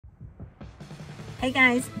Hey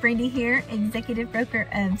guys, Brandy here, Executive Broker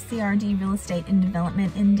of CRD Real Estate and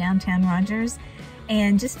Development in downtown Rogers,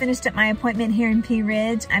 and just finished up my appointment here in Pea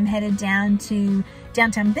Ridge. I'm headed down to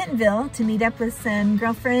downtown Bentonville to meet up with some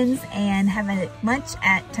girlfriends and have a lunch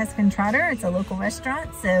at Tusk and Trotter. It's a local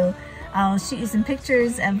restaurant, so I'll shoot you some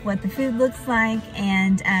pictures of what the food looks like,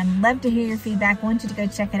 and love to hear your feedback. I want you to go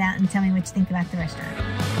check it out and tell me what you think about the restaurant.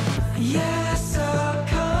 Yes, I'll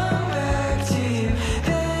come back to you.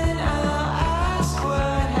 Then I'll ask, what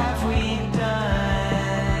have we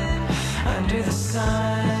done under the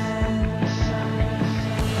sun?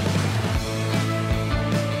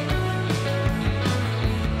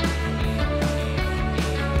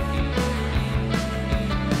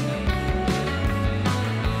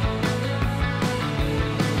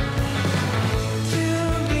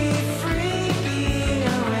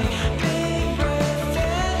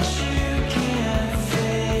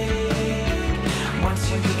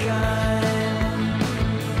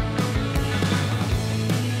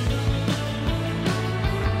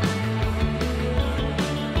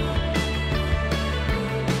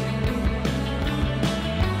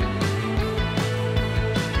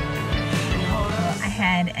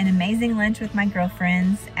 An amazing lunch with my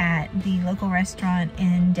girlfriends at the local restaurant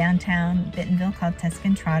in downtown Bentonville called Tusk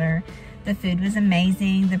and Trotter. The food was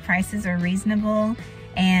amazing, the prices are reasonable,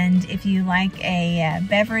 and if you like a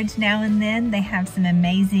beverage now and then, they have some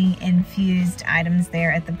amazing infused items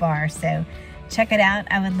there at the bar. So check it out.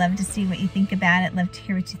 I would love to see what you think about it, love to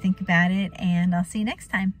hear what you think about it, and I'll see you next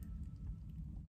time.